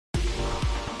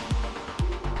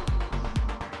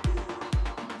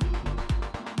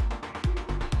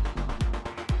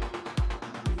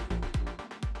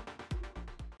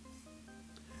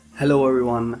Hello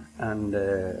everyone, and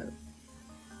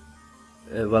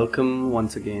welcome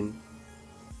once again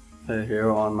here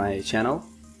on my channel.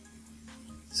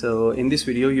 So in this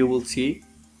video you will see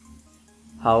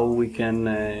how we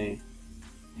can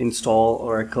install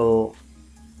Oracle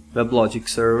WebLogic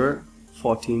Server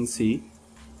 14c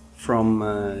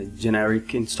from generic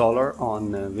installer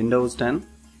on Windows 10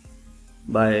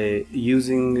 by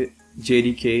using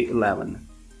JDK 11.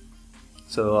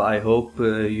 So I hope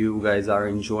you guys are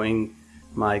enjoying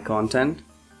my content.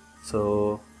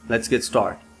 So let's get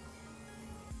started.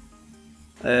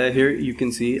 Here you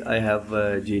can see I have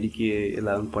JDK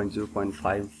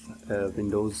 11.0.5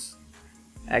 Windows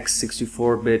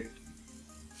x64-bit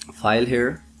file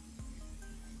here.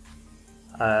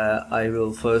 I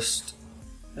will first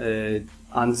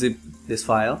unzip this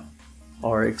file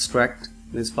or extract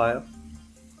this file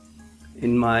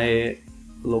in my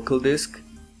local disk.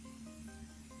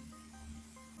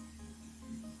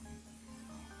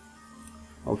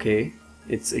 Okay,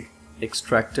 it's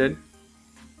extracted.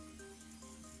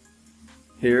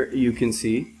 Here you can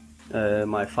see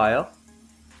my file.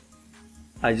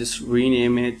 I just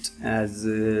rename it as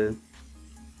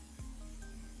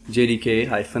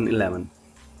JDK-11.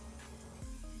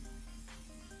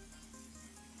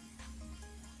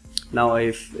 Now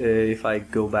if I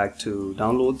go back to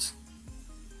downloads,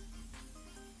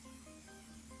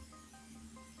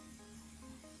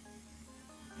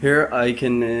 here I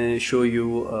can show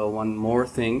you one more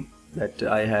thing, that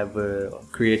I have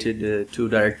created two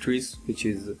directories, which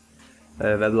is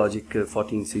WebLogic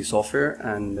 14c software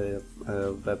and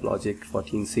WebLogic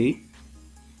 14c,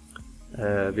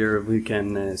 where we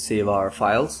can save our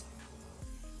files.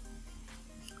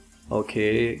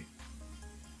 Okay,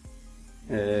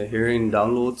 here in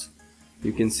downloads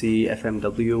you can see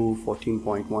FMW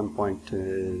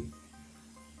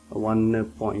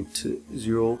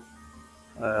 14.1.1.0.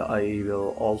 I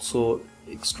will also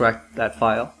extract that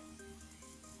file,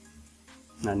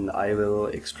 and I will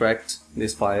extract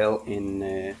this file in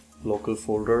a local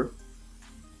folder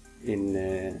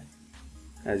in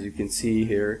as you can see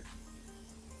here.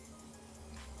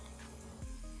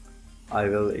 I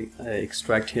will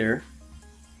extract here.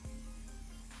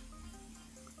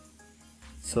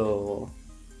 So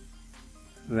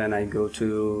when I go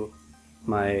to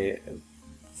my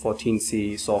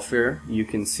 14c software, you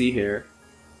can see here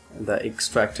the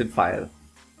extracted file.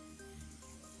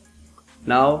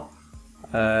 Now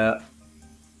I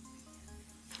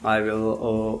will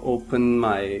open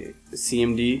my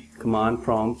cmd command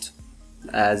prompt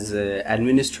as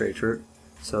administrator.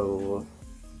 So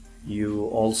you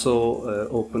also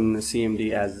open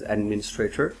cmd as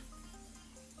administrator.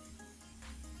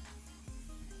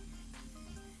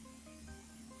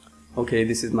 Okay,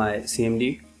 this is my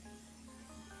cmd.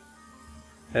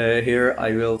 Here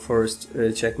I will first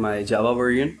check my Java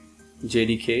version,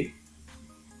 JDK.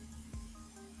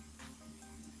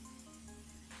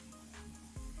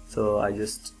 So I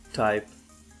just type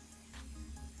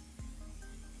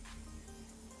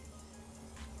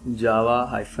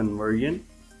Java-version.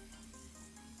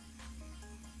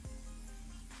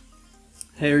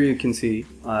 Here you can see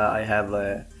I have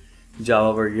a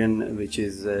Java version which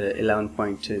is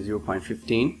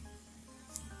 11.0.15.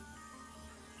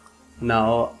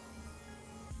 Now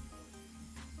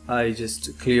I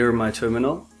just clear my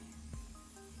terminal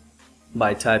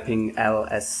by typing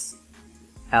lcls.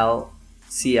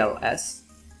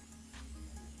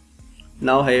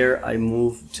 Now here I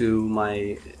move to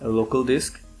my local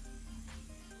disk,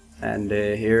 and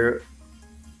here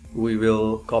we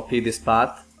will copy this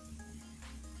path.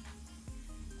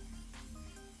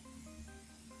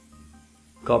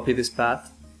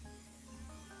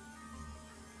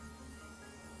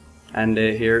 And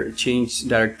here change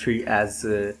directory as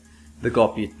the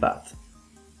copied path.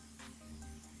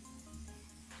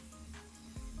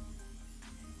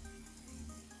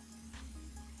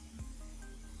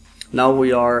 Now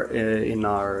we are in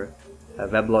our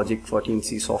WebLogic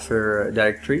 14c software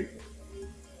directory.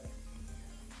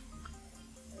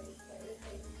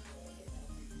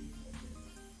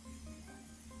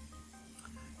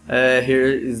 Here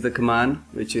is the command,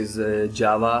 which is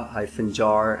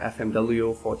java-jar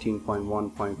fmw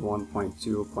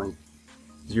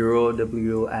 14.1.1.0.0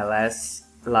 wls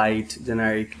light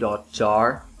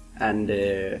generic.jar, and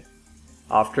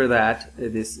after that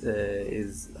this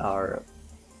is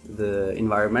the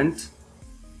environment,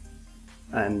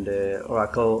 and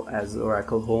Oracle as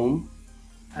Oracle home,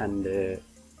 and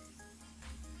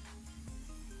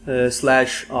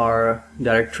slash our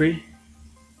directory.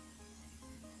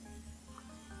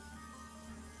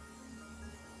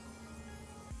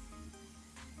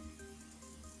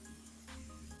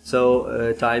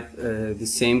 So type the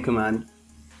same command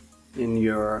in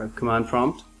your command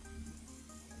prompt.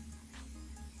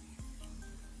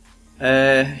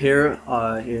 Here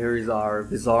is our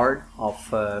wizard of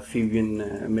Fivian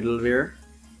middleware.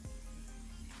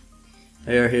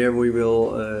 Here we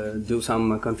will do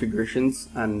some configurations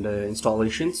and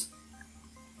installations.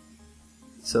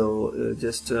 So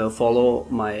just follow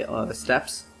my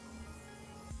steps.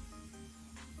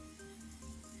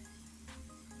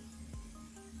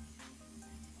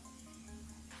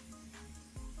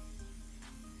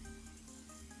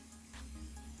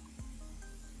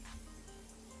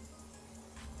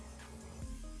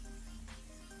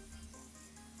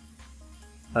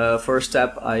 First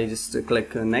step, I just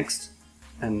click next,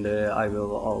 and I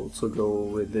will also go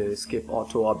with the skip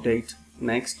auto update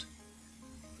next.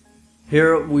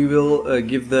 Here we will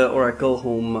give the Oracle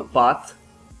home path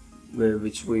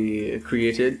which we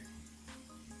created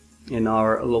in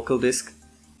our local disk.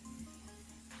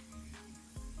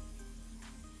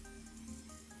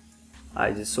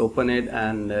 I just open it,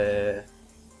 and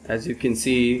as you can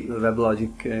see, the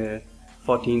WebLogic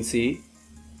 14C,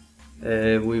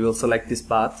 we will select this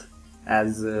path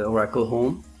as Oracle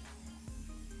home,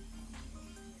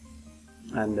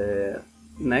 and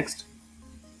next.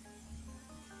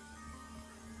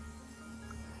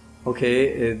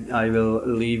 Okay, I will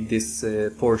leave this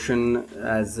portion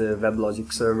as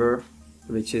WebLogic Server,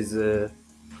 which is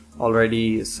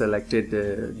already selected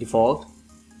default.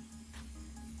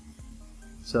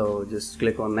 So just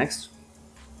click on next.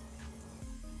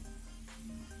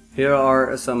 Here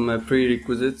are some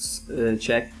prerequisites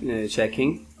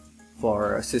checking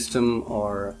for system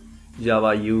or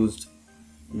Java used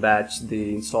batch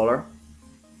the installer.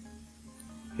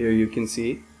 Here you can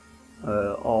see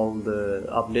all the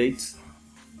updates.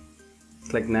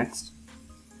 Click next.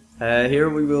 Here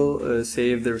we will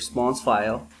save the response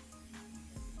file.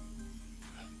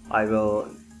 I will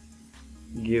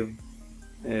give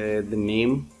the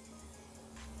name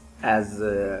as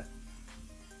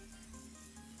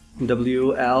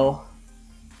WL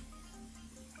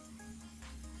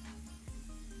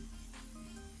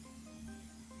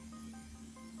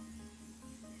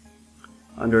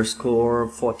underscore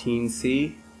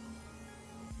 14C,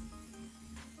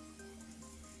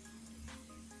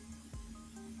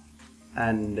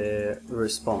 and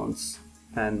response,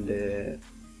 and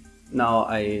now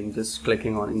I am just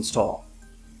clicking on install.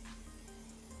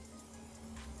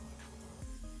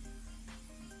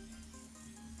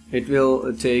 It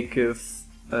will take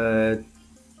 2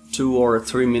 or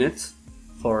 3 minutes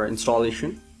for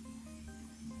installation.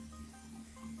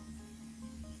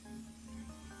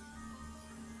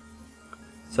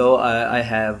 So I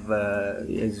have,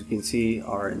 as you can see,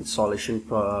 our installation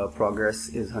progress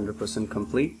is 100%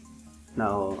 complete.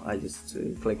 Now I just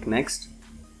click next,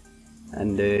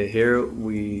 and here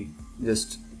we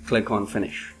just click on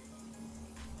finish.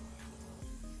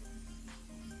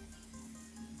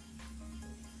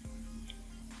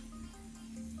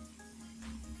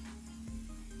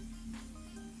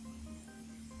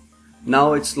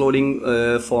 Now it's loading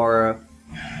for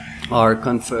our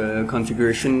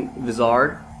configuration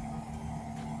wizard,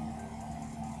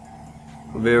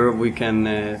 where we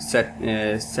can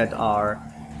set our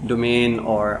domain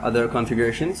or other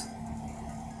configurations.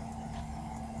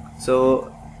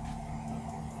 So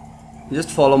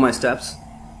just follow my steps.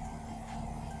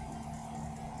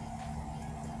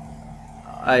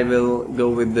 I will go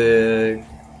with the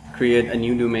create a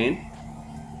new domain,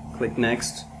 click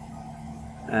next,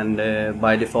 and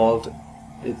by default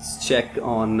it's checked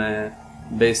on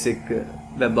basic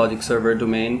WebLogic Server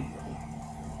domain,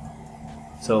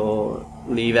 so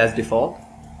leave as default,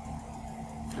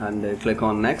 and click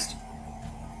on next.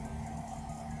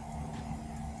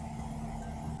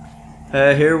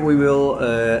 Here we will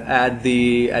add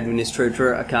the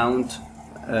administrator account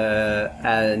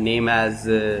name as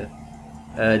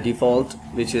default,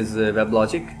 which is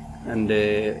WebLogic, and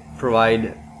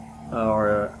provide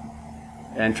or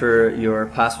enter your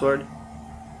password.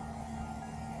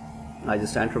 I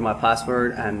just enter my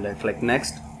password and click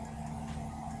next.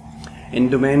 In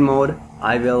domain mode,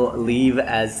 I will leave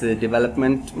as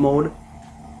development mode,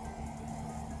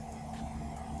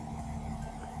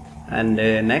 and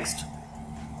next.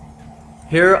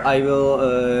 Here I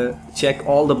will check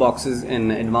all the boxes in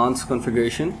advanced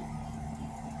configuration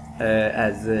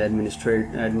as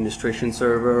administration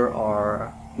server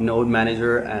or node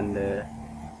manager and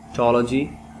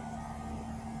topology.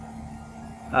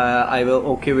 I will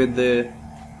OK with the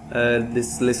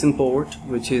this listen port,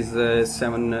 which is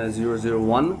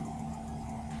 7001.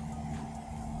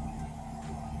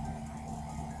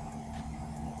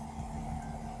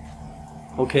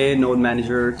 Okay, node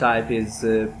manager type is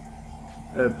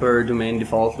per domain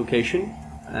default location,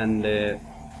 and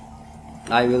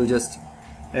I will just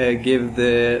give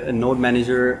the node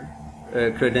manager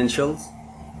credentials.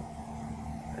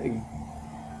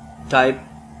 Type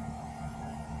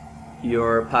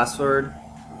your password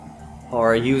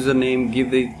or username,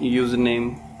 give the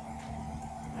username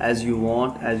as you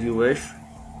want, as you wish.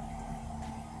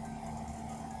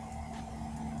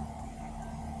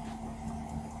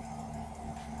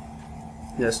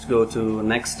 Just go to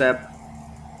next step.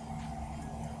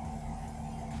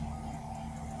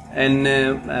 In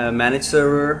manage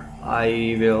server,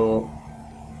 I will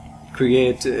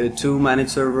create 2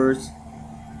 managed servers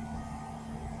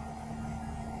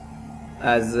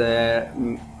as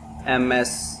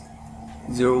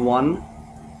MS01,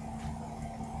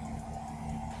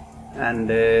 and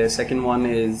the second one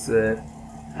is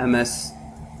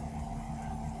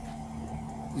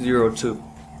MS02.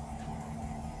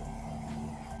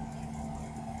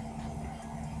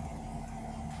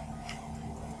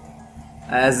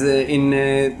 As in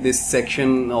this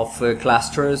section of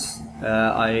clusters,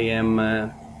 I am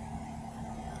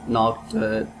not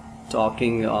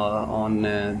talking on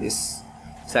this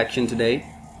section today,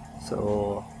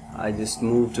 so I just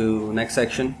move to next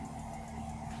section.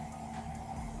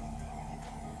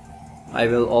 I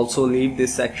will also leave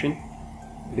this section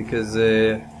because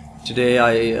today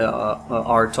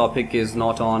our topic is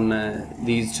not on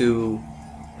these 2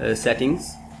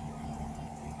 settings.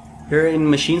 Here in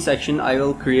machine section, I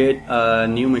will create a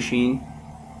new machine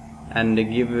and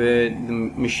give the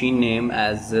machine name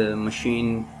as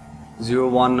machine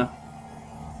 01,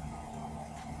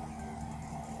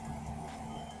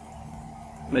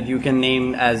 but you can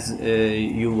name as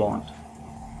you want.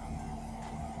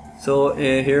 So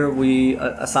here we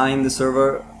assign the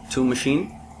server to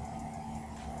machine,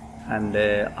 and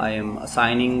I am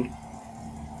assigning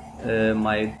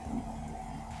my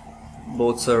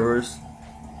both servers.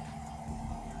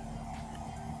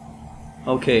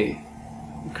 Okay,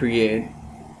 create,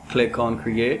 click on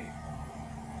create.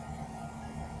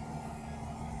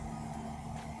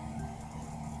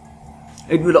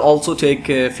 It will also take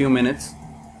a few minutes.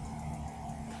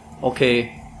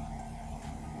 Okay,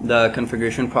 the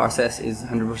configuration process is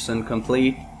 100%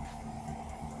 complete.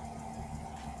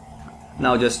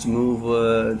 Now just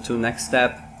move to next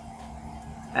step,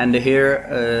 and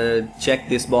here check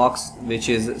this box which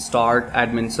is start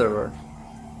admin server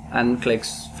and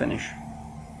clicks finish.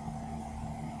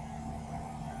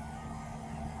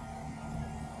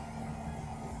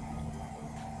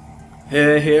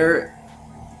 Here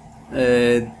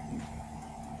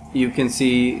you can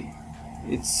see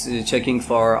it's checking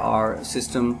for our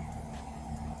system.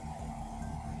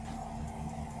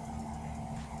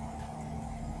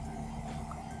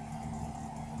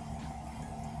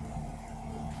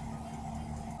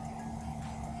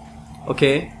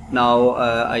 Okay, now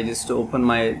I just open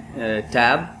my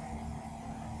tab,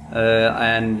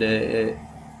 and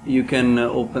you can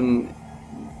open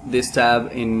this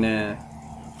tab in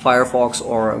Firefox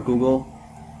or Google.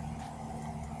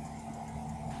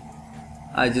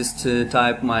 I just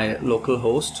type my local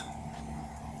host,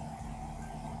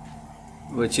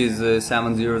 which is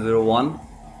 7001,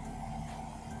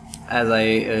 as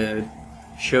I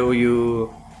show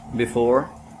you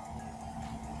before.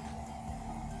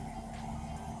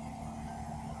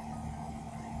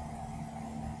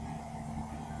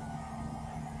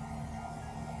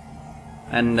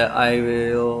 And I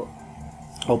will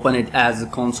open it as a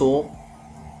console.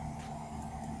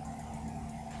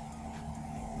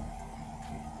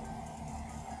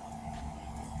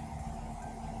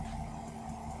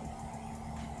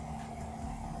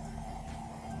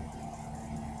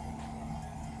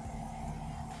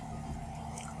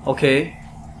 Okay,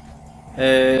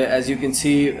 as you can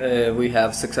see, we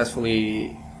have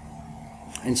successfully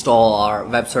installed our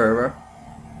web server.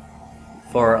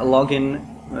 For a login,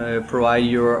 provide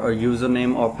your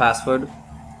username or password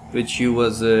which you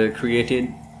was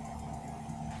created.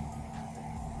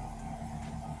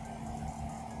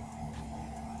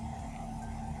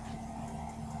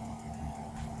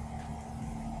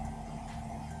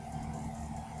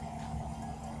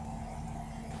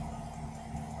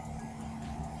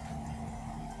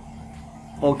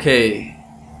 Okay,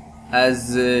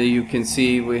 as you can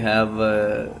see, we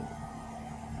have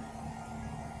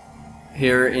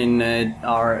here in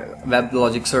our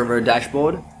WebLogic Server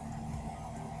dashboard.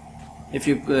 If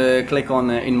you click on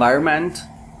environment,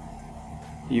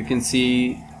 you can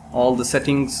see all the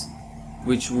settings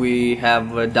which we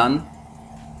have done.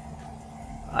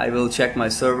 I will check my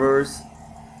servers,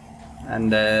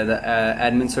 and the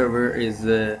admin server is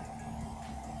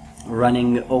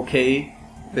running okay.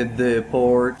 with the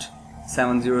port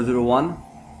 7001.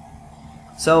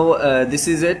 So this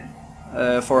is it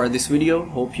for this video.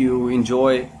 Hope you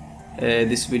enjoy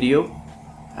this video,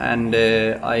 and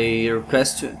I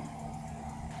request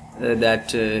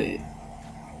that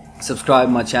subscribe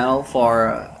my channel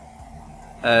for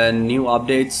new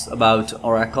updates about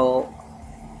Oracle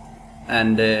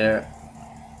and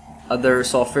other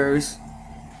softwares,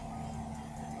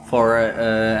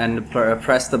 and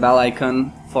press the bell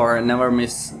icon for never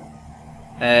miss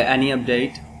any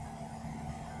update.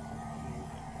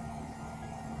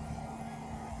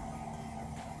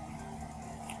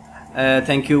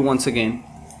 Thank you once again.